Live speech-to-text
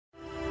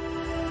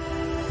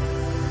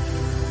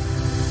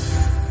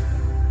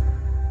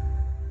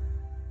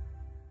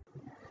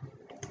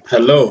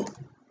Hello,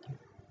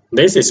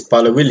 this is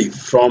PaloWillie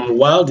from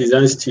Wild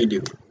Design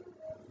Studio.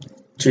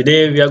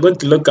 Today we are going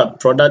to look at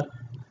product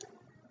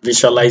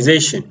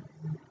visualization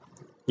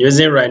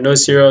using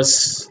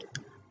Rhinoceros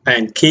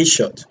and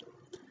Keyshot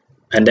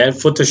and then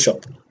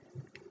Photoshop.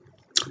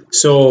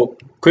 So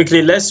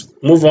quickly let's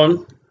move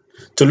on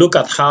to look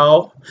at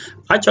how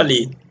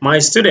my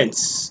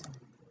students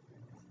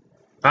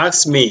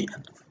ask me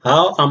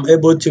how I'm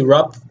able to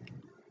wrap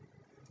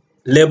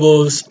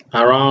labels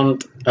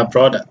around a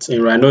product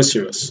in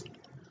Rhinoceros.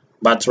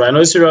 But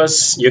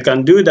Rhinoceros, you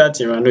can do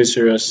that in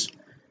Rhinoceros,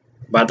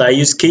 but I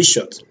use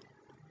Keyshot.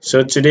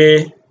 So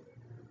today,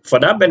 for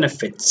that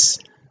benefits,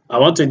 I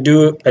want to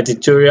do a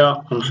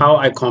tutorial on how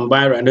I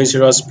combine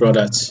Rhinoceros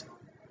products,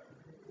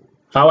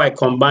 how I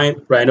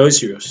combine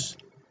Rhinoceros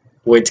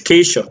with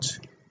Keyshot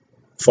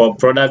for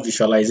product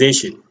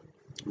visualization,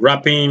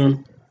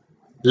 wrapping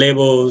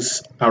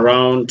labels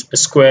around a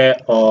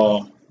square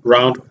or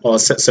round or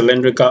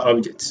cylindrical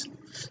objects.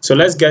 So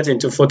let's get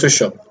into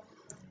Photoshop.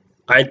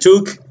 I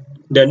took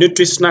the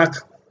Nutri-Snack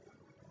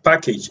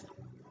package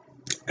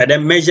and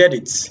then measured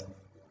it.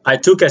 I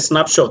took a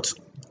snapshot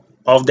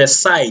of the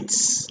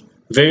sides,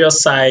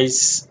 various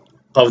sides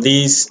of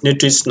these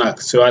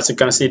Nutri-Snack. So as you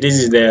can see, this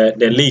is the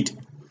lid.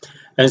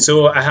 And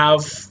so I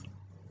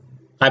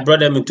brought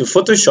them into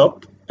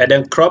Photoshop and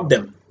then cropped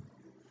them.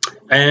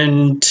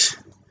 And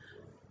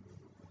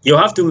you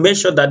have to make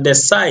sure that the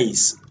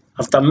size,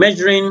 after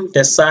measuring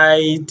the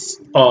size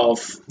of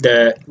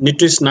the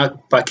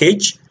Nutri-Snack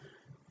package,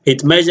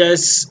 it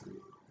measures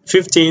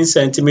 15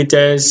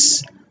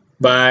 centimeters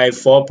by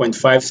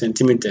 4.5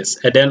 centimeters,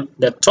 and then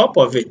the top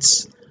of it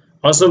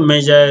also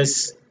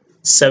measures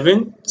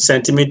 7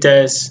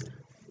 centimeters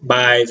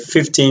by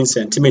 15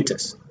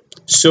 centimeters.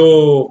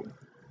 So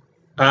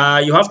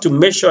you have to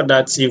make sure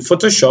that in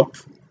Photoshop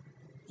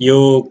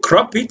you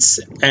crop it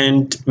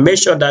and make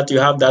sure that you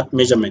have that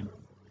measurement.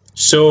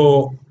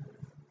 So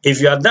if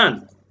you are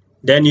done,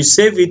 then you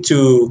save it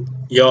to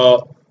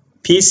your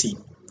PC.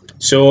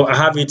 So I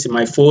have it in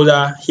my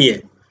folder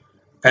here.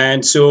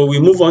 And so we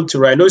move on to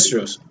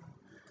Rhinoceros.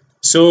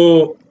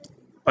 So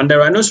on the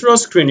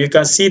Rhinoceros screen, you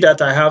can see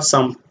that I have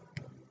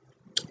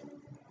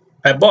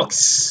a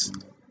box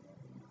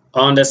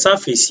on the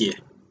surface here.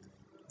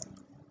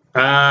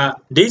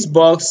 This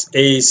box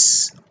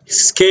is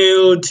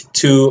scaled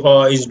to,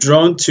 or is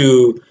drawn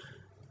to,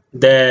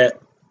 the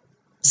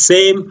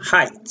same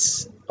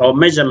height or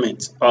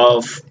measurement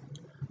of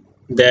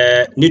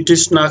the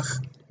Nutri-Snack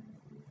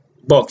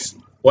box.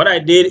 What I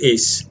did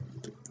is,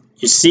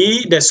 you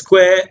see the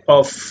square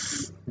of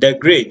the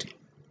grid,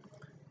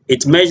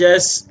 it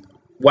measures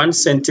 1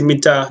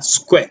 centimeter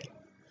square.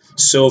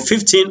 So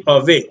 15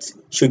 of it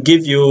should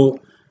give you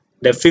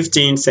the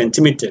 15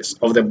 centimeters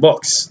of the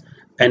box.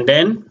 And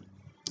then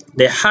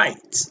the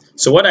height.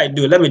 So what I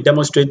do, let me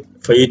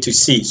demonstrate for you to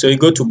see. So you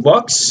go to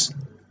box,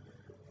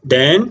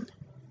 then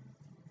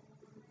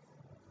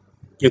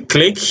you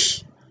click.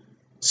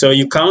 So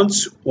you count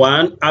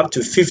 1 up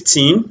to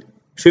 15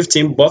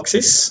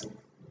 boxes.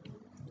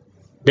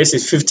 This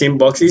is 15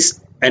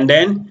 boxes, and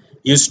then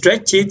you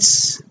stretch it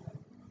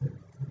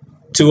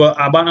to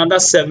about another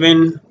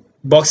 7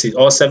 boxes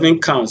or 7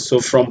 counts. So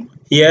from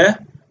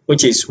here,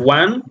 which is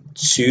 1,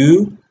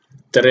 2,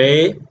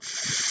 3,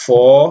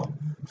 4,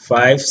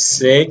 5,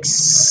 6,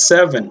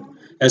 7,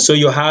 and so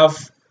you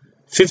have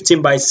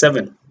 15 by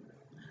 7,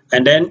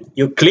 and then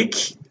you click,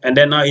 and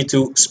then now it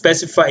will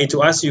specify, it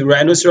will ask you,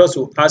 Rhinoceros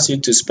will ask you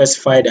to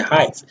specify the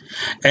height.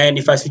 And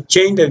if I should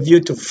change the view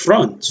to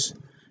front,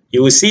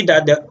 you will see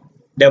that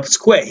the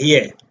square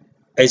here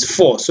is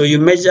 4. So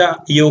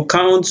you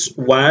count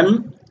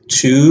 1,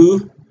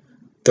 2,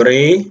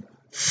 3,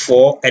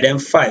 4, and then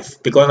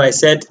 5, because I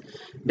said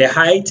the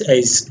height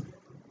is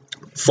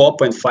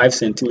 4.5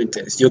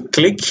 centimeters. You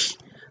click,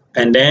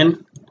 and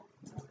then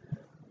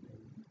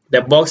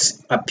the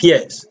box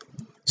appears.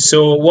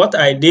 So what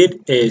I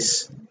did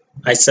is,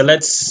 I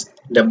select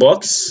the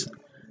box,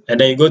 and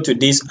then you go to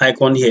this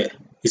icon here.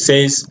 It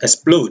says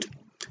explode.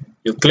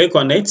 You click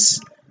on it,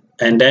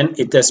 and then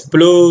it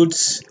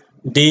explodes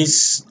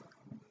these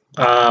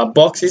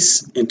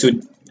boxes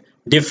into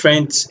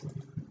different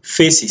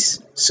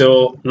faces.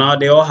 So now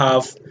they all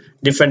have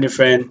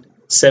different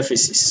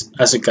surfaces,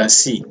 as you can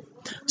see.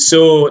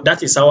 So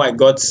that is how I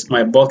got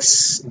my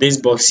box, this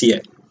box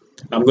here.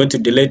 I'm going to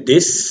delete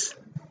this.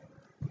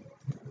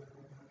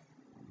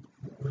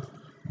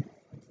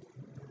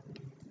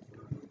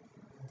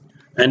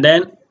 And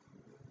then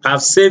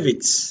I've saved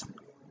it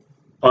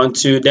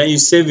then you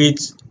save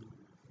it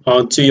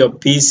onto your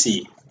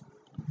PC.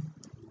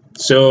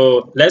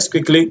 So let's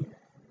quickly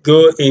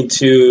go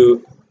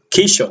into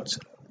Keyshot.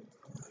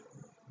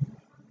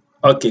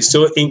 Okay,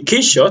 so in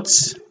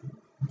Keyshot,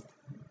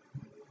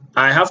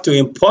 I have to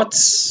import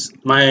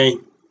my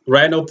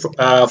Rhino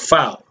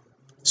file.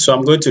 So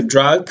I'm going to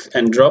drag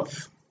and drop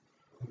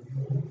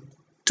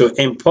to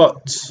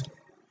import,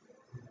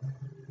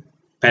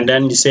 and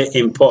then you say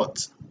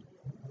import.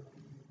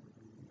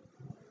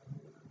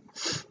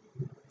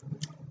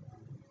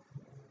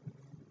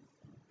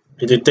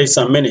 It will take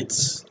some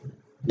minutes.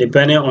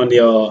 depending on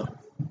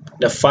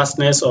the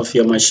fastness of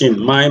your machine.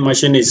 My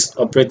machine is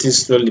operating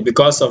slowly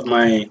because of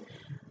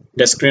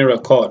the screen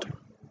record,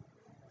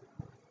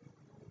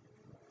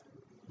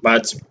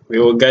 but we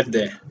will get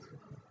there.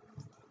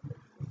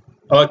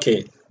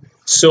 Okay,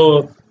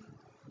 so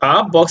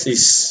our box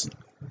is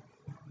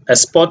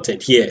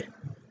exported here.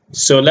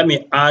 So let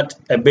me add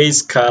a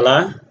base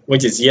color,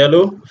 which is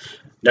yellow.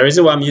 The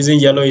reason why I'm using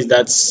yellow is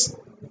that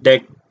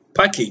the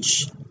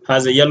package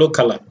has a yellow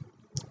color,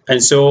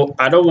 and so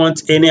I don't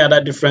want any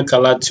other different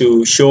color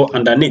to show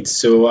underneath,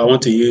 so I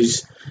want to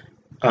use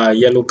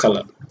yellow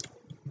color.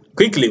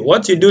 Quickly,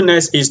 what you do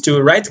next is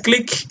to right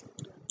click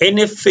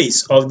any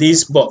face of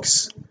this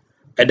box,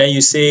 and then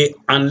you say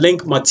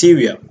unlink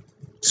material.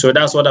 So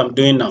that's what I'm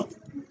doing now.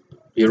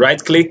 You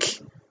right click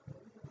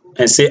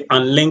and say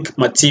unlink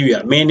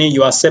material, meaning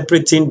you are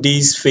separating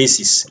these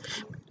faces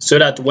so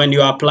that when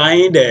you are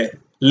applying the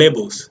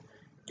labels,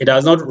 it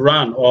does not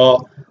run,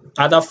 or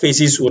other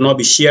faces will not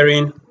be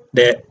sharing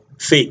the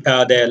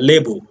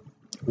label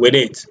with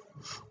it.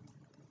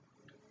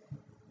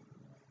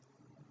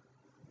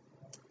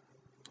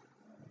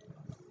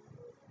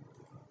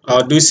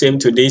 I'll do same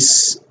to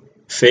this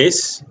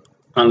face,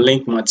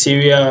 unlink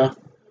material,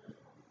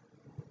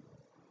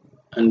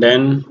 and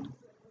then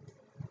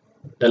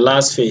the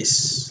last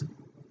face,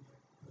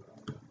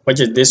 which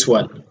is this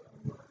one.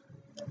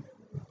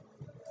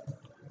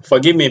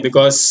 Forgive me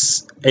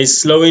because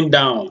it's slowing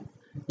down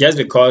just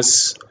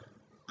because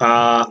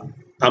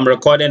I'm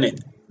recording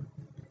it.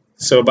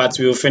 So, but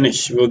we'll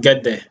finish, we'll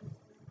get there.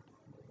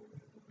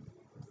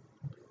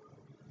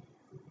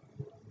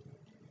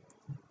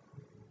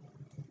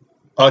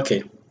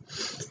 Okay,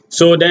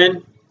 so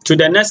then to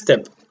the next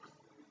step,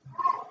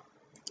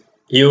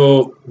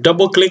 you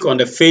double click on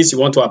the face you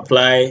want to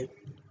apply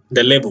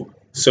the label.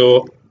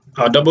 So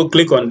I'll double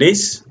click on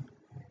this,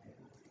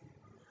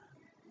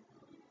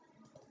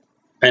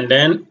 and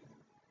then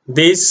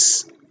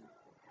this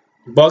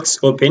box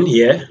open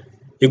here,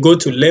 you go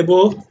to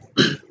label,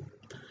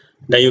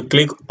 then you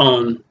click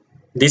on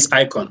this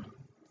icon.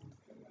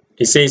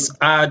 It says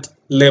add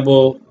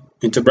label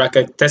into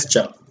bracket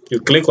texture. You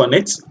click on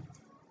it,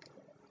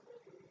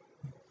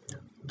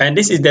 and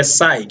this is the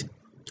side,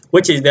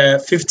 which is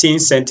the 15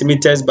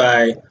 centimeters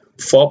by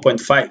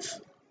 4.5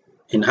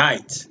 in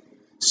height.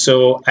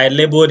 So I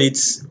labeled it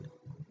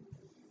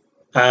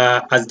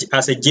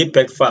as a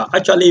JPEG file.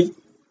 Actually,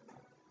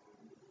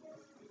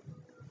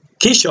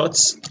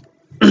 Keyshot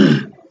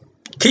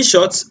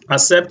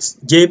accepts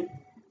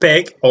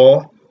JPEG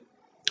or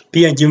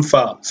PNG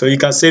file, so you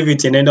can save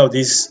it in any of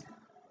these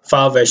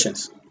file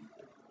versions.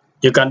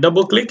 You can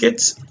double click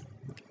it,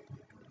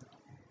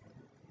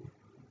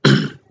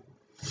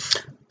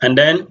 and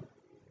then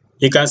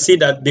you can see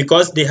that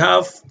because they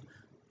have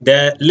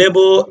the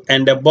label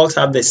and the box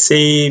have the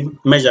same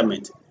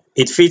measurement,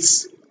 it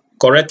fits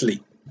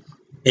correctly.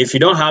 If you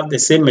don't have the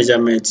same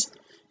measurement,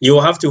 you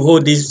will have to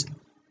hold these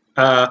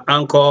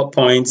anchor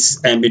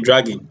points and be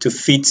dragging to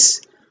fit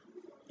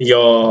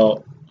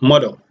your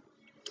model.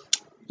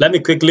 Let me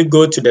quickly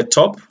go to the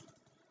top,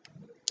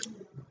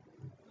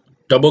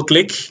 double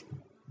click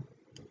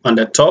on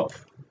the top.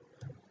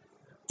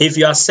 If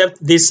you accept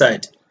this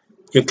side,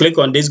 you click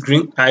on this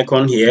green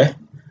icon here.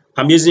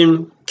 I'm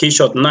using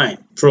Keyshot 9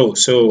 Pro,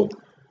 so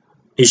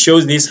it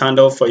shows this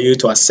handle for you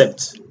to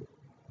accept.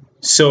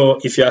 So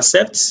if you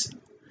accept,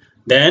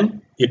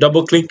 then you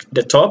double click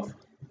the top,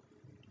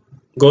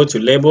 go to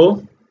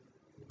label,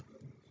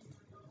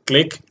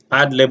 click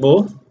add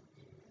label,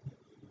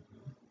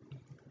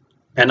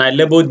 and I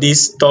label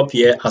this top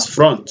here as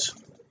front.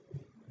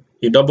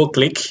 You double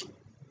click.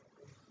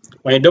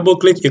 When you double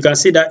click, you can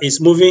see that it's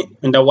moving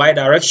in the Y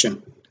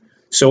direction.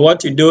 So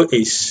what you do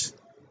is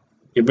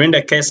you bring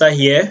the cursor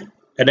here,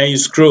 and then you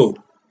scroll.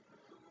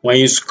 When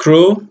you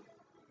scroll,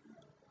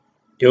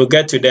 you'll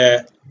get to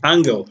the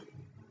angle.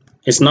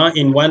 It's now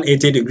in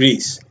 180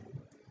 degrees.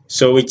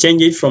 So we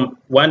change it from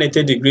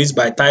 180 degrees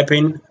by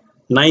typing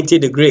 90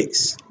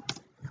 degrees.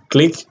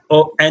 Click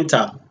or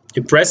enter.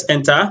 You press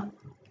enter,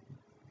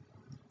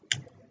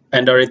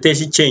 and the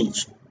rotation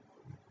change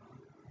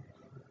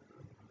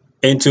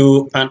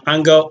into an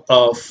angle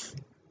of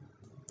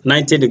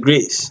 90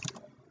 degrees.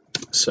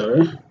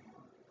 So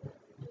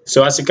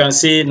as you can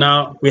see,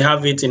 now we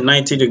have it in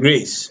 90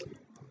 degrees.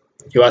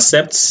 You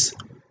accept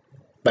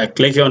by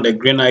clicking on the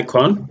green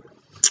icon.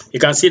 You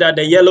can see that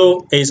the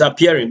yellow is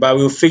appearing, but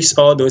we'll fix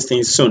all those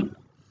things soon.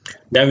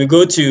 Then we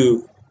go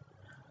to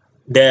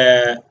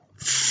the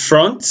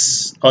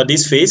front or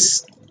this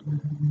face,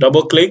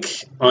 double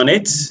click on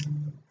it,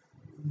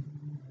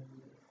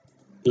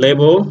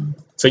 label.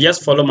 So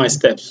just follow my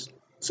steps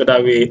so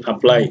that we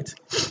apply it.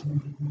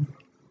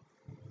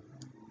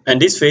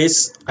 And this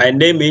face, I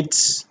name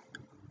it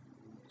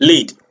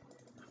lead.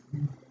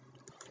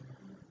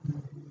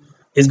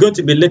 It's going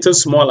to be a little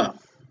smaller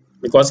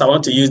because I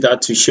want to use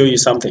that to show you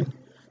something.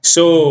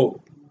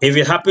 So if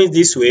it happens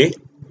this way,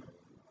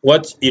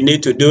 what you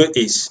need to do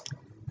is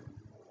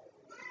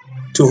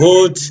to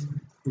hold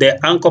the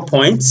anchor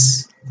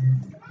points,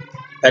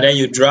 and then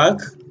you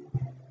drag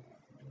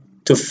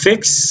To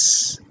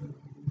fix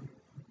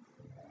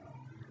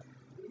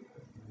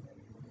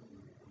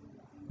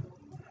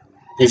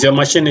if your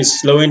machine is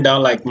slowing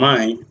down like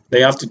mine, then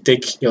you have to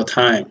take your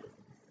time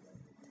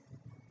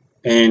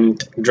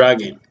and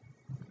dragging.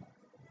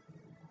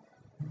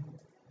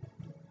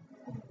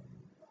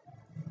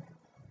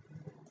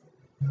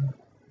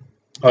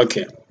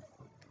 Okay.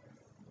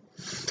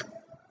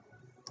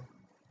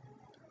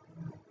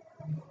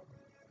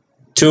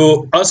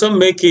 To also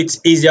make it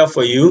easier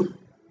for you,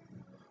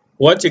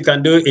 what you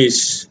can do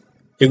is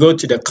you go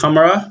to the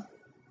camera,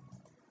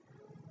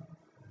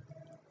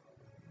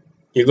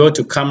 you go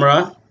to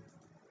camera,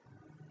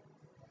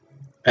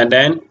 and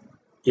then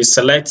you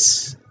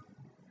select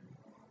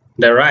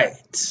the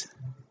right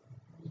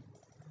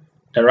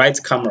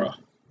camera,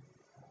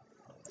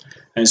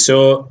 and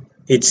so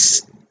it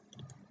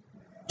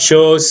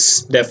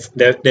shows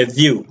the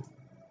view.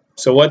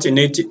 So what you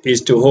need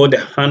is to hold the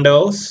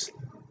handles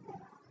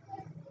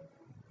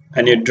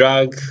and you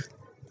drag.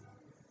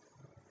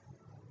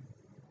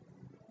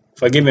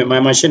 Forgive me, my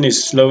machine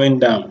is slowing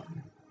down.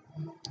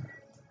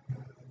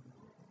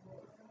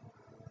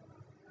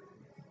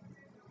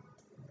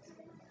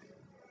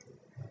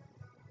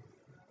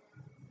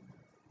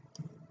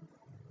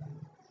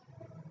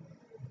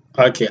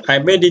 Okay, I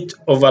made it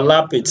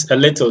overlap it a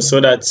little so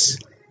that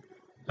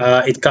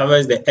it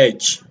covers the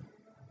edge.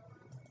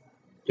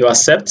 You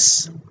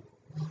accept.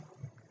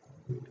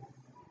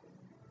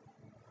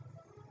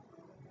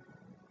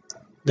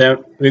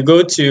 Then we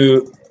go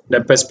to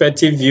the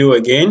perspective view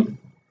again,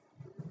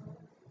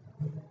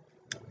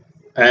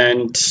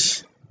 and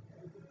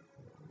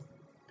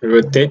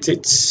rotate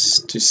it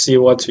to see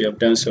what we have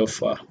done so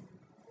far.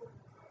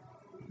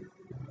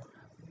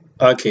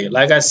 Okay,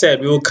 like I said,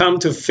 we will come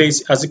to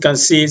fix. As you can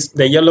see,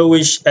 the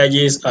yellowish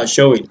edges are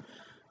showing,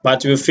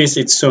 but we'll fix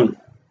it soon.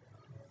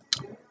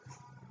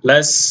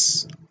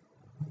 Let's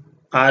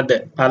add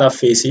the other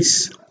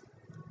faces.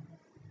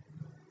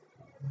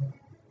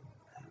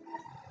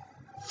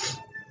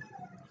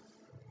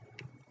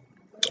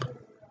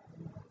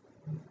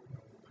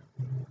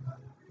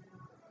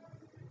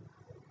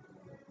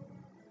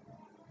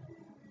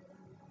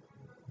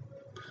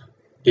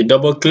 You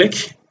double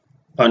click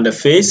on the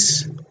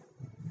face,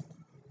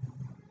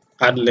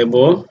 add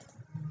label,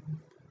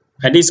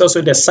 and this is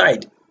also the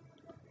side.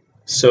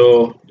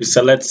 So you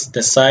select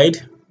the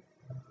side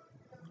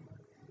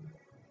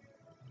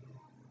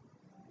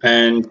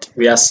and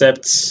we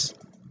accept.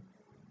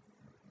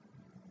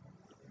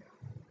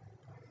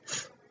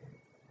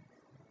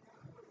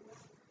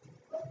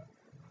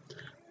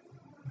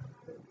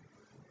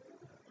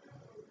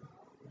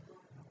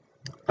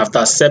 After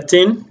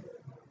accepting,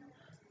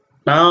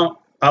 now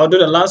I'll do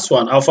the last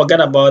one. I'll forget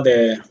about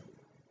the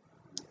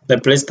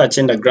place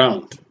touching the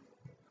ground.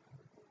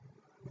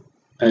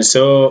 And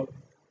so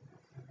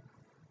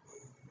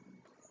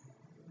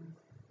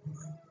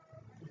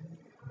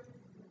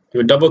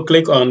you double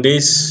click on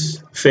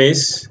this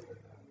face,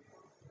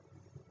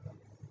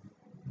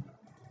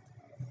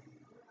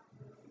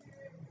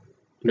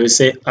 you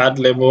say add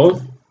label,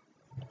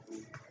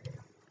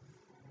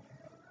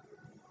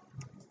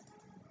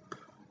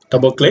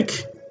 double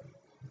click,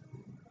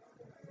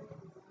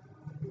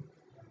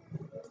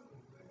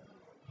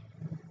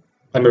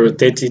 let me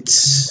rotate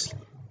it,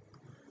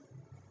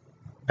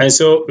 and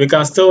so we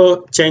can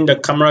still change the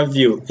camera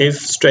view if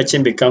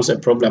stretching becomes a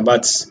problem,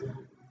 but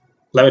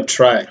let me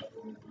try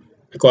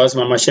because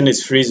my machine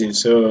is freezing.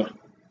 So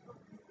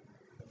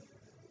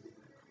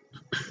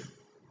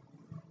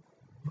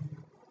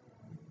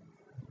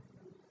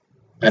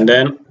and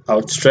then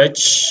I'll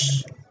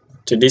stretch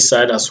to this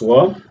side as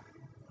well.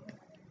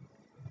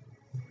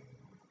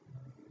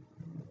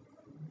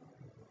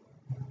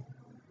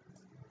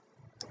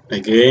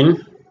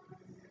 Again,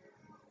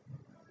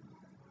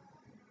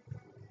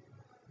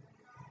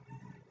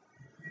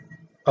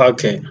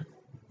 okay,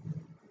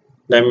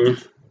 then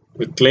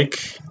we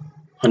click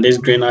on this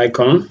green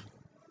icon,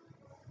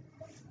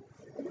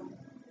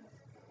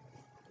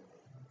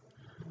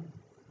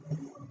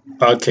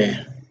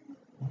 okay.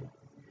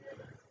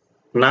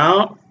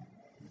 Now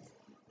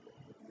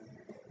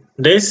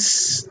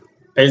this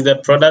is the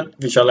product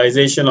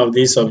visualization of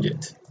this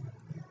object.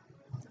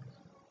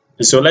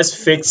 So let's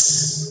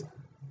fix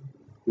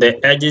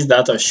the edges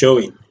that are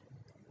showing.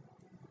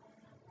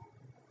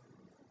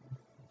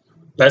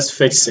 Let's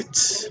fix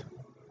it.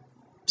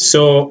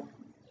 So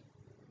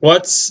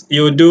what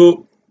you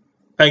do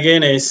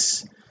again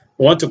is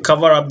you want to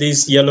cover up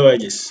these yellow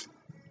edges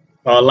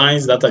or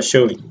lines that are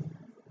showing.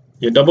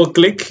 You double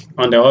click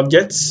on the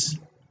objects,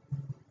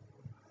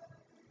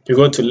 you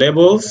go to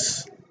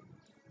labels,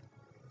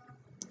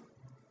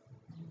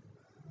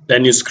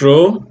 then you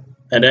scroll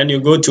and then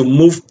you go to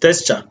move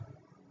texture.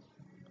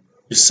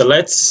 You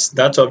select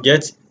that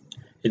object,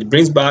 it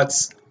brings back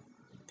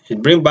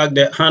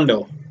the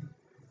handle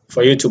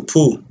for you to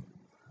pull.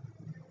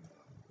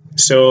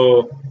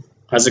 So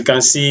as you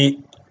can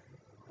see,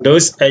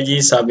 those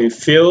edges have been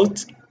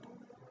filled.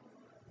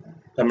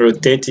 Let me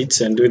rotate it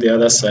and do the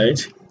other side.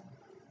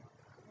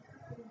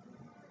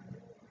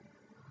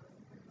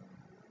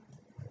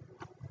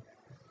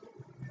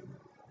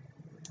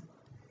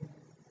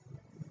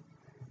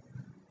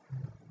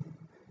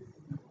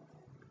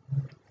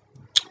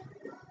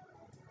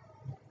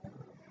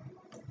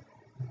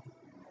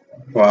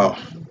 Wow.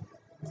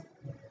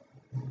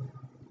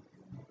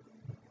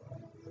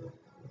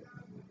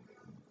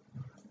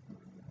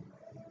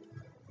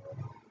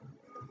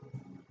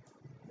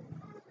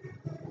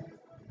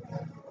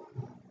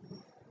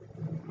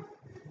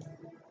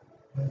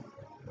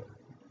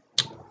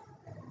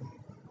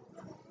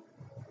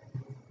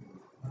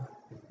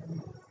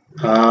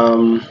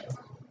 Um,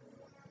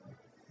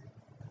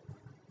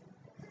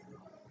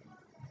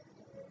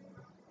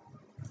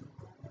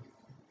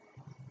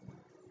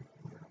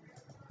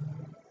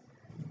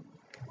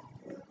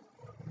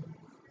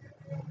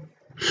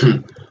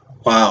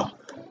 wow.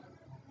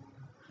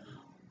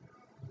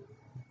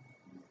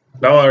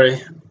 Don't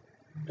worry,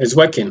 it's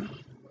working.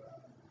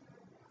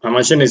 My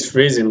machine is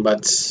freezing,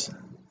 but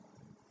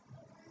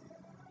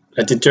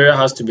the tutorial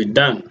has to be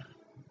done.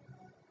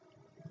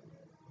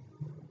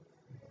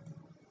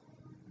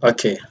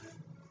 Okay.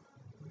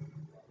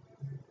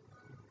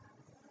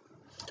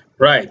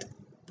 Right.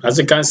 As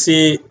you can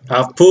see,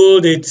 I've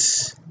pulled it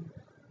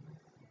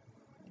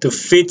to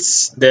fit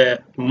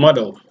the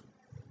model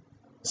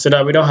so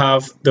that we don't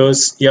have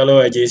those yellow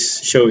edges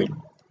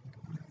showing.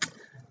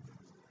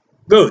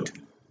 Good.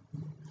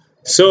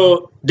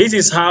 So this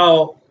is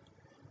how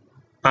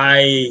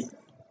we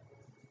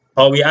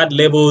add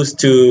labels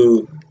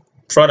to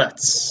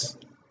products.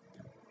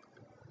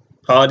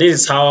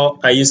 This is how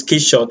I use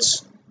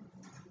Keyshot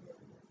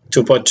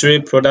to portray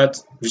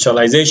product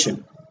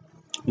visualization.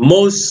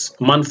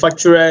 Most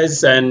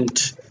manufacturers and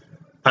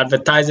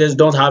advertisers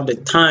don't have the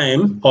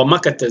time, or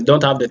marketers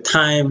don't have the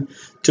time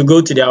to go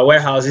to their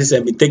warehouses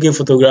and be taking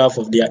photographs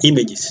of their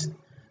images.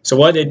 So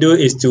what they do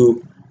is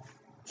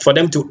for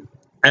them to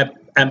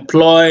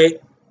employ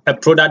a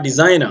product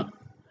designer,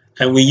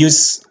 and we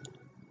use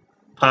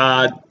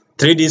 3D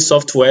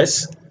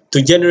softwares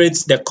to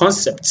generate the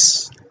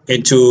concepts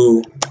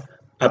into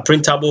a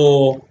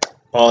printable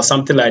or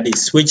something like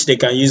this, which they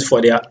can use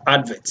for their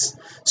adverts.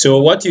 So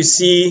what you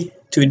see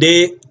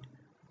today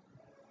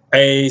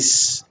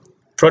is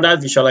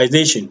product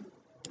visualization.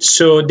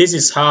 So this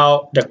is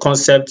how the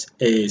concept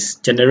is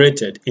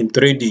generated in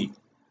 3D.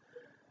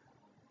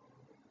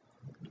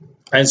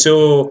 And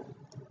so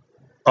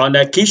on the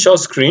Keyshot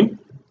screen,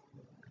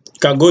 you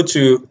can go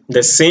to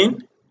the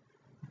scene,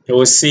 you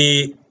will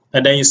see,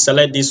 and then you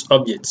select these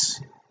objects.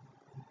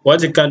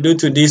 What you can do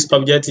to this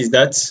object is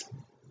that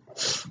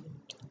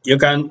you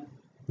can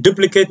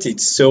duplicate it.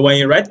 So when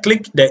you right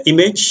click the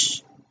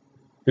image,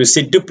 you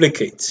see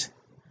duplicate,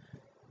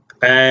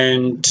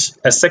 and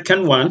a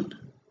second one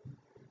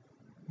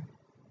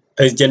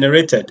is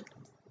generated.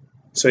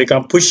 So you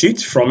can push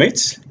it from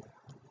it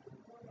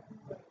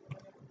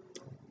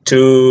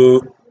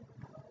to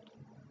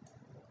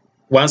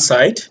one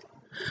side,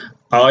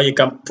 or you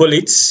can pull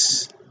it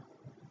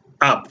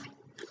up.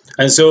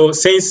 And so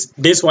since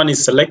this one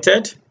is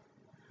selected,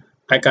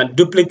 I can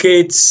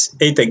duplicate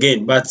it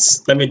again, but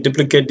let me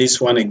duplicate this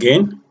one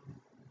again.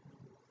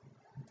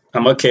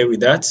 I'm okay with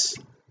that.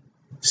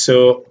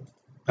 So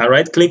I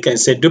right click and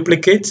say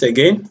duplicate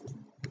again,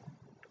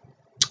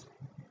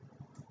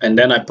 and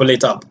then I pull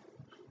it up.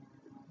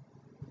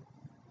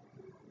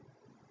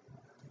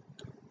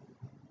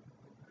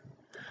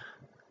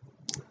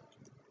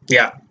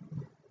 Yeah.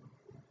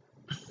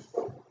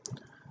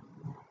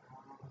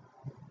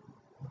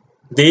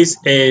 This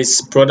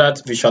is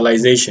product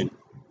visualization.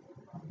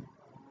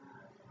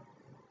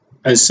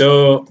 And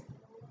so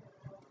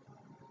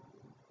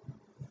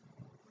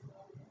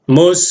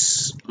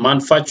most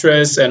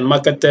manufacturers and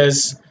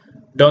marketers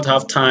don't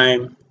have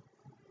time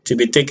to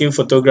be taking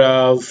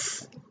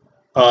photographs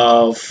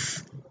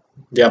of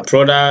their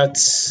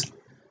products.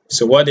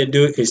 So what they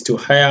do is to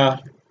hire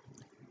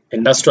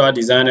industrial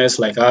designers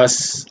like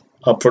us,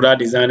 or product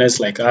designers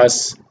like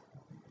us,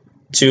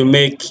 to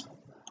make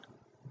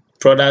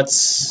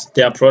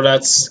their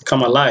products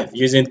come alive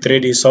using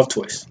 3D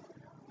softwares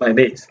like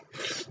this.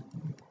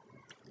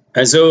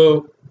 And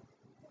so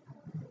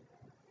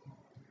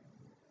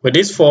with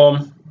this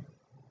form,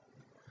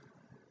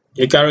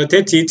 you can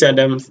rotate it and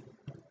then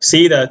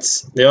see that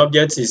the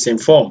object is in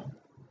form,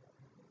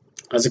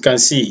 as you can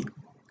see.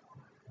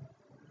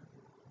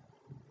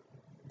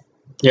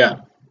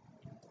 Yeah.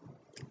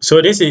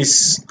 So this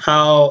is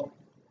how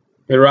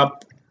we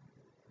wrap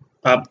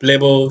up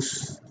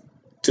labels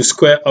to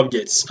square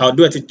objects. I'll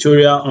do a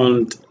tutorial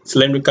on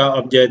cylindrical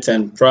objects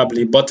and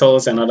probably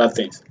bottles and other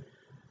things,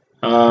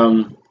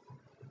 on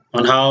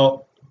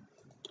how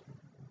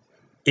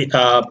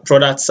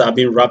products are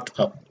being wrapped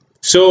up.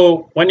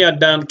 So when you're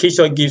done,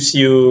 Keyshot gives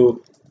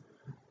you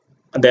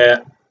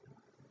the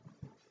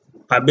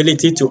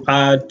ability to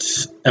add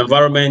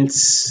environment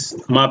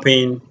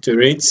mapping to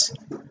it,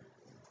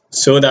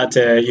 so that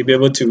you'll be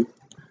able to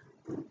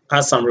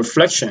add some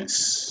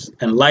reflections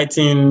and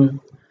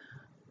lighting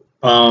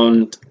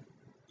on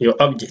your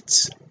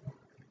objects.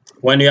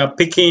 When you are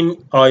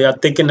picking or you are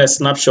taking a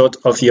snapshot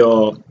of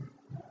your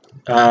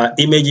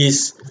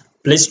images,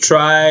 please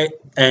try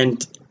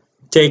and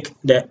take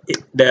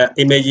the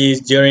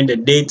images during the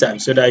daytime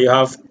so that you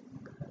have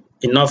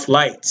enough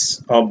light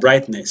or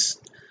brightness.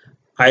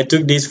 I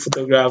took this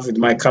photograph with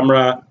my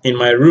camera in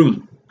my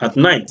room at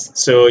night,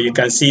 so you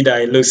can see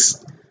that it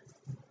looks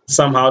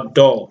somehow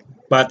dull.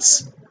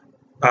 But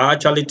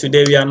actually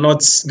today we are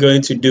not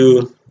going to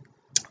do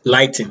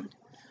lighting.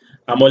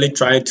 I'm only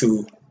trying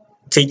to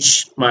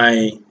teach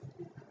my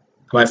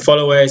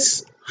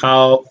followers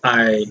how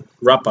I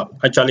wrap up.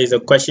 Actually, it's a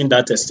question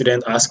that a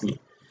student asked me.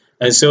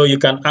 And so you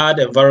can add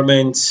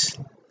environment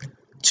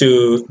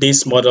to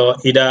this model,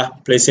 either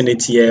placing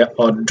it here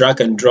or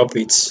drag and drop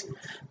it,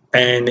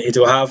 and it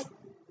will have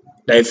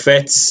the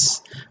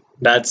effects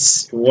that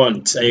you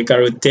want. And you can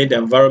rotate the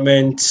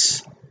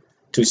environment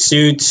to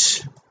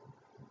suit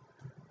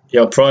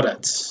your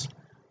product.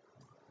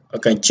 You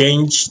can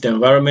change the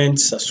environment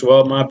as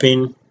well,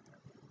 mapping.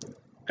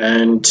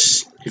 And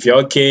if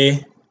you're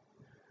okay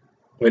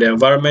with the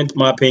environment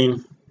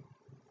mapping,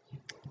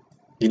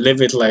 you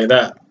leave it like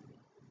that.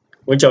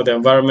 Which of the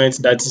environment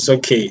that is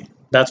okay,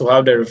 that will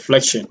have the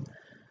reflection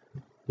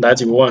that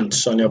you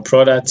want on your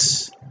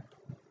product,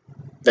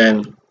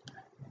 then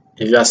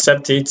if you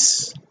accept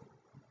it,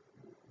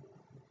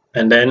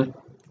 and then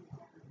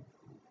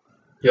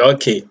you're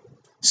okay.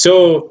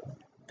 So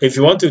if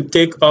you want to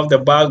take off the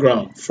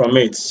background from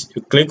it,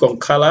 you click on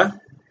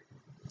color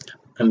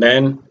and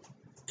then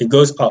it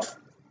goes off.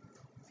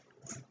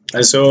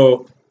 And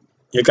so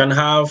you can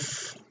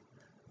have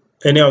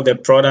any of the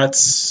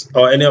products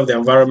or any of the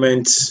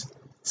environments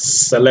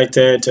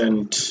selected,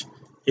 and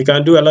you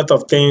can do a lot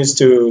of things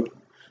to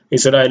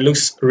so that it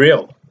looks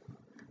real.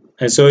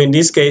 And so in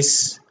this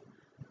case,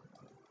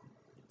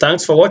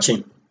 thanks for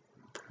watching,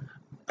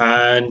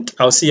 and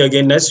I'll see you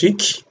again next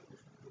week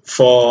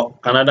for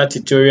another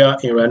tutorial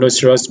in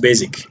Rhinoceros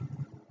Basic.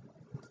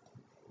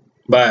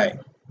 Bye.